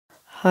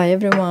Hi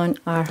everyone,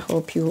 I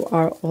hope you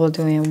are all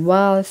doing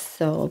well.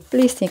 So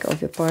please think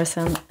of your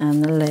person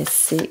and let's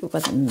see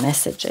what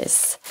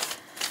messages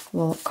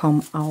will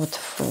come out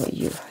for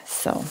you.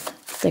 So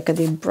take a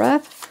deep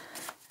breath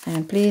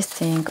and please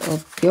think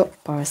of your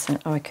person.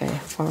 Okay,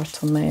 far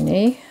too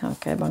many.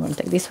 Okay, but I'm gonna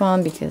take this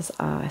one because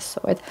I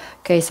saw it.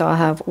 Okay, so I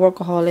have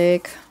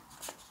workaholic,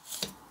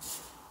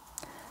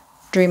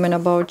 dreaming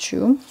about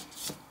you,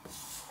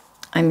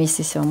 I miss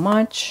you so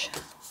much,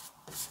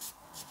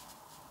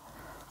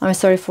 I'm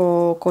sorry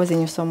for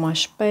causing you so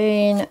much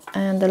pain.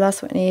 And the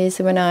last one is,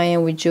 when I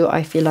am with you,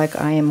 I feel like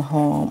I am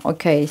home.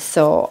 Okay,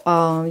 so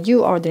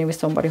you are dealing with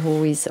somebody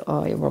who is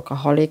a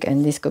workaholic,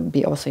 and this could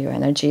be also your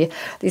energy.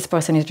 This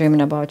person is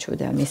dreaming about you.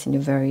 They are missing you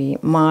very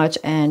much.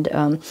 And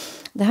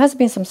there has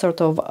been some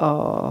sort of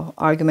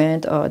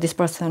argument. This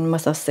person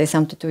must have said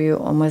something to you,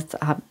 or must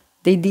have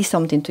they did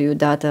something to you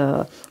that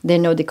they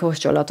know they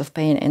caused you a lot of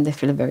pain, and they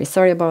feel very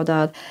sorry about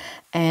that.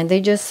 And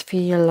they just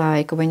feel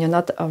like when you're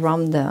not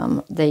around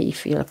them, they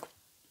feel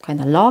kind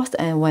of lost.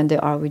 And when they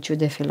are with you,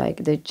 they feel like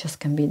they just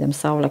can be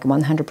themselves, like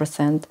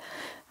 100%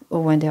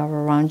 when they are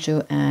around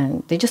you.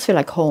 And they just feel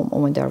like home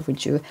when they are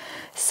with you.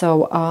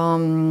 So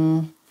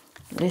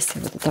let's see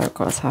what the tarot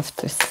cards have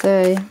to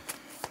say.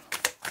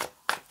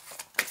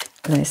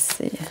 Let's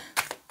see.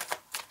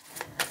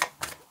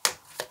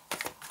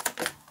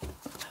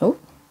 Oh,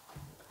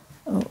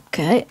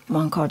 okay.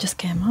 One card just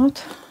came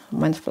out.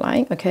 Went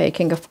flying. Okay,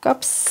 King of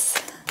Cups.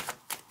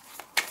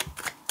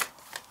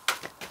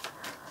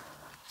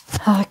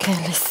 Okay,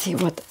 let's see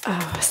what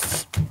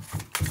else.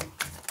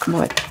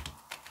 What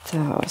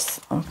else?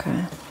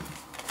 Okay.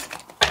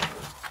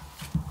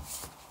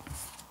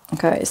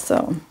 Okay,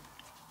 so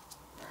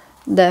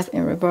Death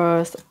in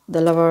reverse, the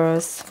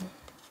Lovers,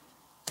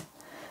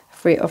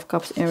 Three of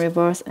Cups in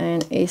reverse,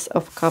 and Ace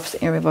of Cups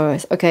in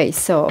reverse. Okay,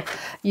 so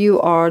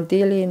you are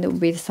dealing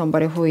with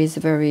somebody who is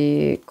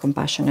very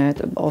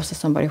compassionate, also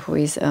somebody who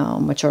is a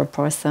mature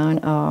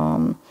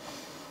person.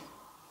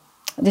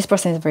 This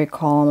person is very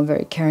calm,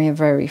 very caring,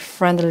 very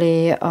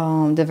friendly.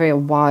 They're very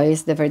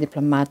wise. They're very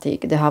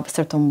diplomatic. They have a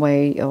certain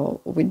way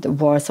with the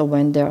words. So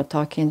when they're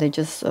talking, they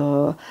just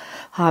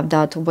have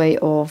that way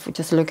of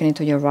just looking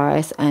into your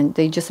eyes, and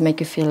they just make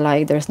you feel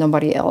like there's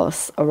nobody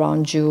else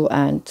around you,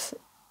 and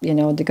you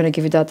know they're gonna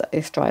give you that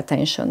extra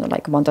attention,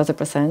 like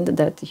 1000%.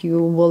 That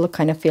you will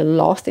kind of feel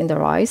lost in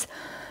their eyes.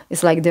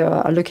 It's like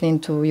they're looking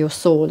into your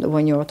soul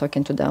when you're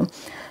talking to them.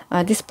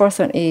 This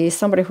person is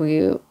somebody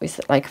who is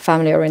like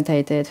family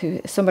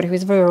orientated, somebody who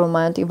is very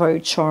romantic,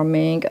 very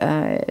charming,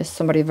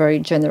 somebody very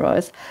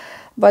generous.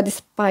 But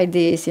despite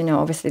this, you know,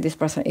 obviously this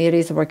person, it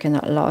is working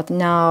a lot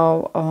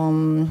now.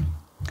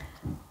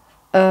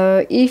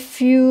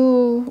 If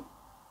you,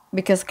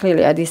 because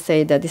clearly I did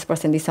say that this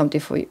person did something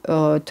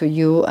for to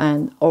you,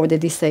 and or they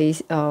did say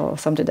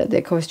something that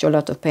they caused you a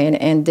lot of pain,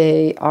 and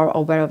they are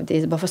aware of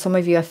this. But for some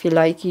of you, I feel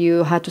like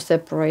you had to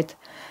separate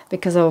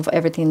because of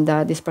everything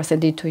that this person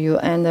did to you,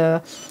 and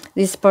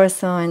this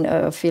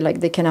person feel like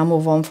they cannot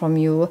move on from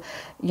you.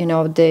 You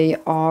know, they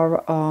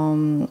are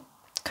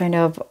kind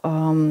of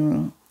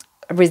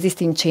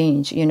resisting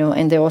change, you know,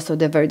 and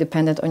they're very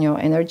dependent on your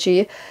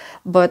energy.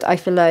 But I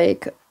feel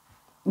like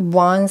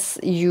once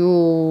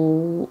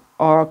you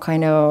are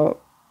kind of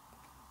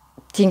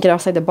thinking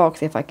outside the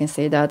box, if I can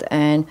say that,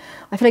 and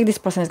I feel like this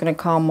person is going to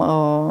come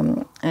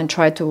and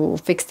try to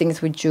fix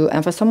things with you.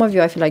 And for some of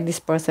you, I feel like this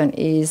person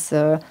is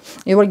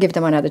you will give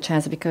them another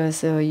chance,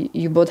 because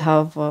you both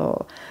have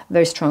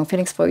very strong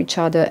feelings for each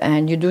other,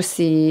 and you do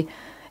see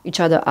each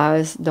other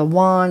as the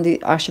one.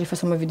 Actually, for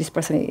some of you, this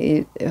person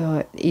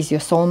is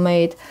your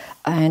soulmate,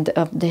 and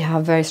they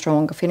have very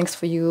strong feelings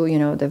for you. You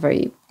know, they're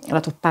a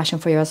lot of passion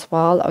for you as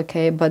well.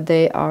 Okay, but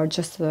they are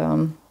just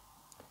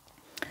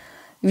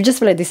you just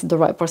feel like this is the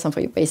right person for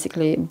you,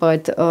 basically.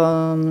 But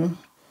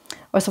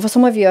also for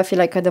some of you, I feel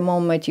like at the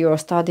moment you're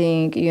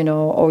studying, you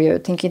know, or you're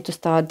thinking to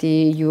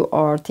study, you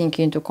are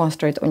thinking to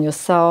concentrate on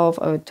yourself,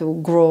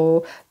 to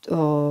grow,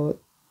 to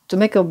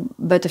make a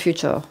better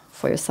future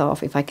for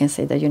yourself, if I can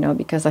say that, you know,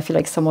 because I feel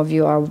like some of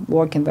you are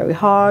working very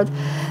hard,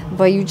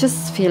 but you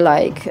just feel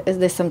like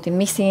there's something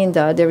missing,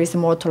 that there is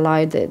more to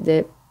life,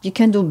 that you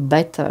can do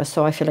better.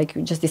 So I feel like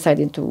you just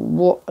decided to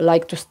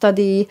to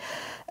study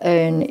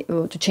and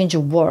to change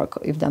your work,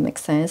 if that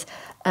makes sense.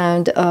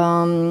 And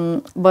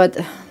but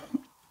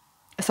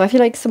so I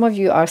feel like some of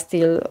you are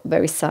still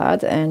very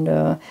sad, and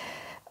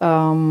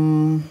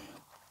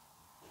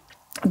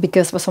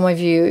because for some of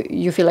you,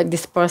 you feel like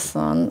this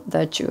person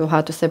that you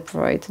had to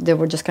separate, they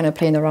were just kind of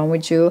playing around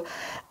with you,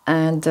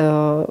 and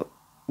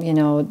you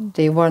know,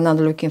 they were not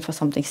looking for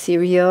something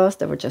serious.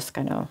 They were just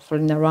kind of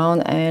fooling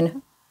around,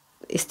 and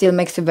it still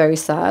makes you very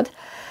sad.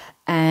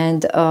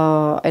 And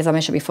as I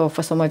mentioned before,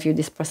 for some of you,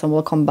 this person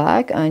will come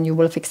back and you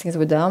will fix things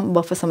with them.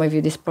 But for some of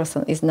you, this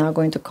person is not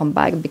going to come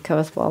back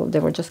because, well, they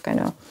were just kind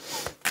of,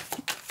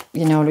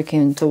 you know,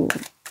 looking to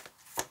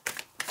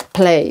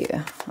play,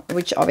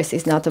 which obviously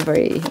is not a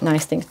very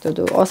nice thing to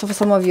do. Also, for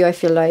some of you, I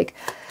feel like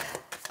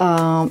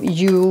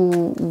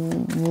you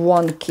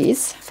want a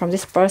kiss from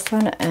this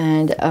person,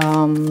 and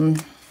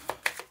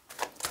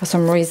for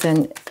some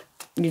reason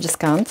you just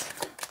can't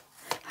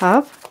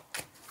have.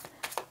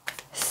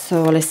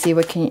 So let's see,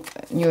 what can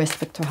you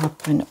expect to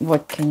happen?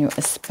 What can you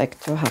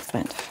expect to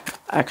happen?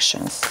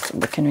 Actions,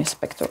 what can you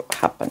expect to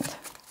happen?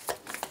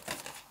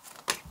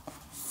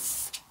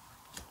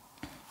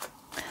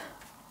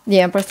 The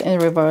Empress in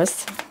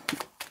reverse.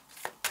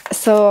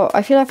 So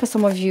I feel like for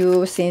some of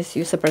you, since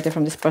you separated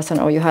from this person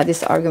or you had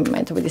this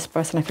argument with this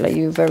person, I feel like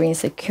you're very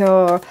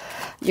insecure,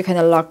 you kind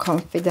of lack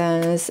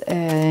confidence,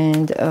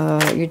 and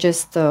you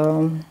just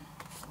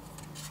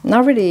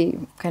not really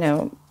kind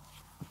of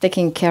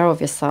taking care of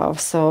yourself.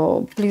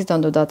 So please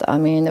don't do that. I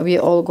mean, we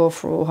all go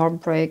through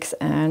heartbreaks,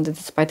 and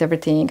despite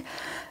everything,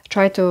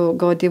 try to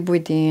go deep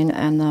within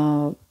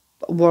and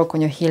work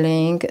on your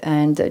healing,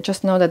 and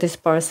just know that this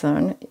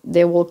person,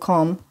 they will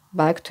come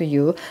back to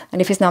you.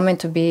 And if it's not meant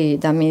to be,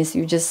 that means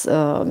you just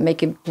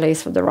make a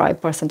place for the right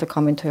person to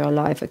come into your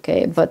life,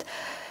 okay? But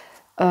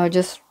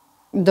just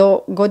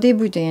go deep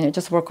within,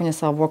 just work on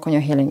yourself, work on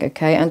your healing,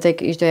 okay? And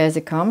take each day as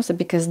it comes,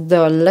 because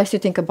the less you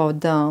think about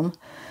them,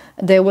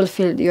 they will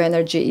feel your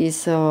energy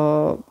is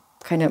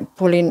kind of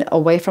pulling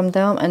away from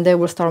them, and they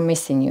will start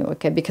missing you,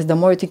 okay? Because the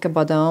more you think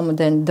about them,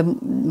 then the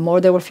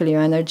more they will feel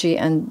your energy,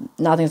 and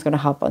nothing's going to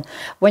happen.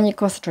 When you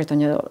concentrate on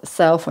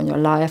yourself, on your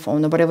life,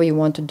 on whatever you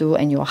want to do,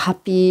 and you're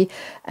happy,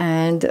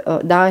 and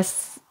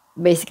that's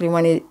basically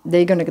when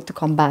they're going to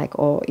come back,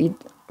 or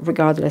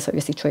regardless of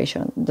your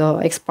situation, the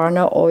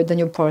ex-partner or the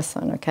new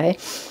person, okay?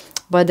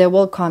 But they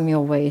will come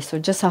your way. So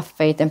just have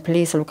faith, and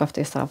please look after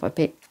yourself,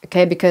 okay?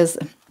 Because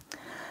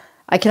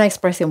I cannot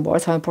express in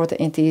words how important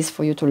it is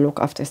for you to look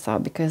after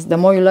yourself, because the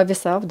more you love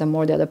yourself, the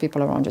more the other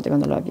people around you, they're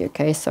going to love you,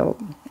 okay? So,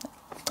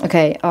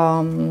 okay,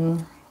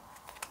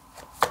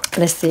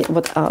 let's see,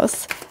 what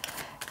else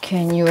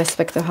can you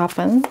expect to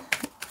happen?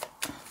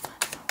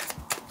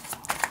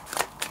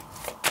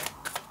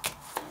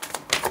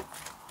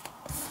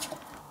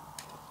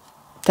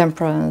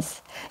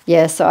 Temperance.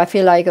 Yeah, so I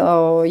feel like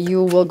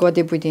you will go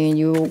deep within,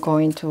 you're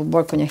going to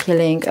work on your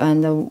healing,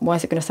 and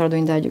once you're going to start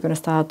doing that, you're going to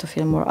start to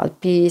feel more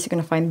at peace, you're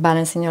going to find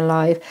balance in your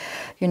life,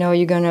 you know,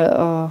 you're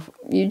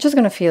just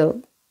going to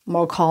feel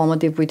more calm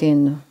deep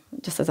within,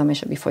 just as I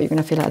mentioned before, you're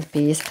going to feel at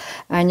peace,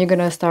 and you're going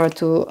to start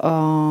to,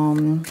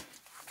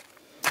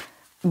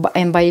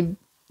 and by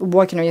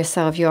working on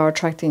yourself, you are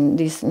attracting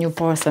this new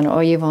person,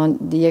 or even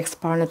the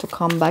ex-partner, to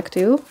come back to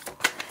you.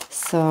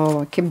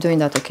 So keep doing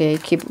that, okay?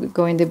 Keep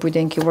going deep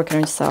within, keep working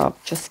on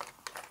yourself. Just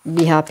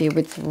be happy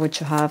with what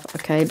you have,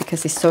 okay?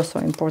 Because it's so,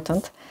 so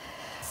important.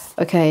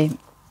 Okay,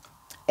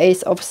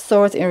 Ace of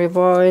Swords in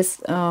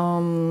reverse.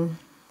 So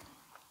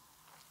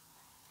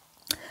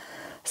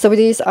with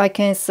this, I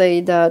can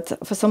say that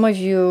for some of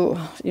you,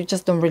 you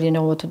just don't really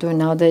know what to do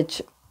now that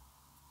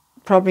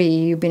probably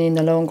you've been in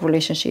a long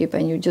relationship,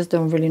 and you just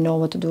don't really know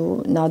what to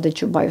do now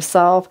that you're by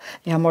yourself.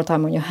 You have more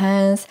time on your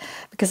hands,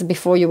 because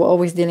before you were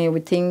always dealing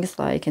with things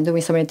like and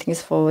doing so many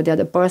things for the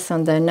other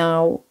person. Then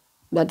now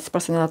that this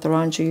person is not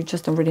around you, you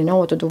just don't really know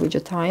what to do with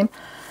your time.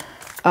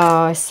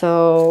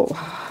 So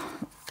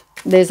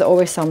there's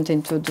always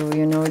something to do,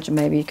 you know.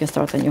 Maybe you can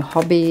start a new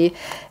hobby,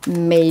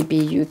 maybe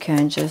you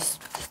can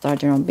just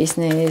start your own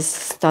business,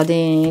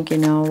 studying, you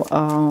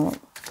know.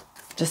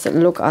 Just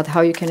look at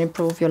how you can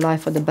improve your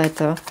life for the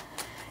better,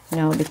 you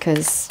know,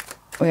 because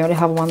we only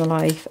have one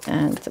life,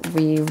 and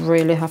we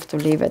really have to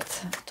live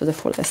it to the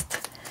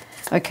fullest.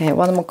 Okay,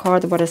 one more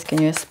card. What else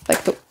can you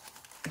expect to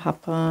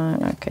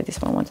happen? Okay, this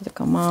one wanted to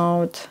come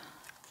out.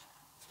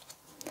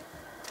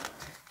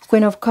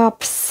 Queen of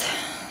Cups.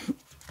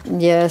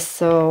 Yes,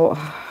 so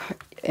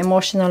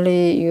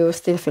emotionally you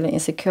still feel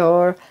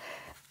insecure,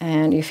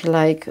 and you feel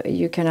like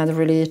you cannot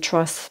really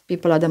trust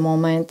people at the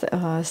moment.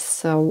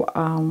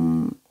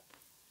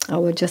 I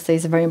would just say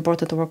it's very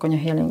important to work on your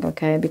healing,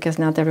 okay? Because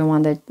not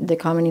everyone that they're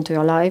coming into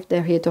your life,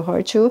 they're here to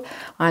hurt you.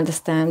 I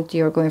understand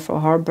you're going for a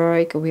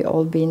heartbreak. We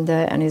all been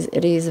there, and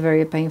it is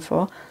very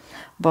painful.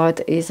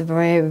 But it's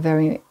very,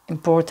 very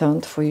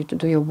important for you to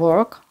do your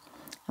work.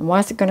 And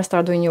once you're going to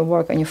start doing your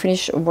work and you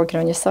finish working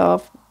on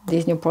yourself,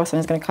 this new person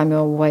is going to come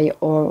your way,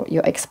 or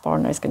your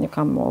ex-partner is going to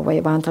come your way.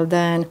 But until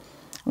then,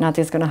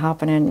 nothing's going to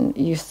happen, and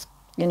you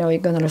know,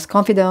 you're going to lose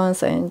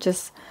confidence and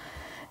just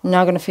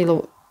not going to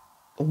feel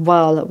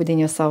well within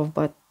yourself.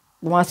 But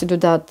once you do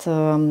that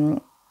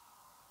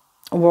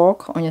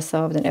work on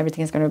yourself, then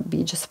everything is going to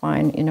be just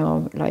fine, you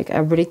know. Like, I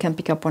really can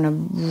pick up on a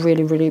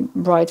really, really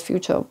bright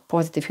future,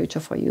 positive future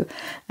for you,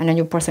 and a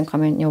new person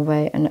coming your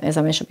way. And as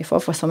I mentioned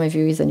before, for some of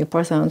you is a new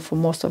person, for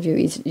most of you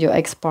is your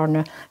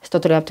ex-partner. It's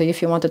totally up to you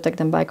if you want to take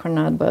them back or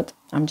not, but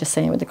I'm just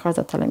saying what the cards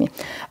are telling me.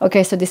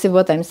 Okay, so this is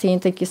what I'm seeing.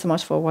 Thank you so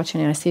much for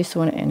watching, and I'll see you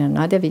soon in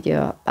another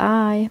video.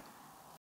 Bye.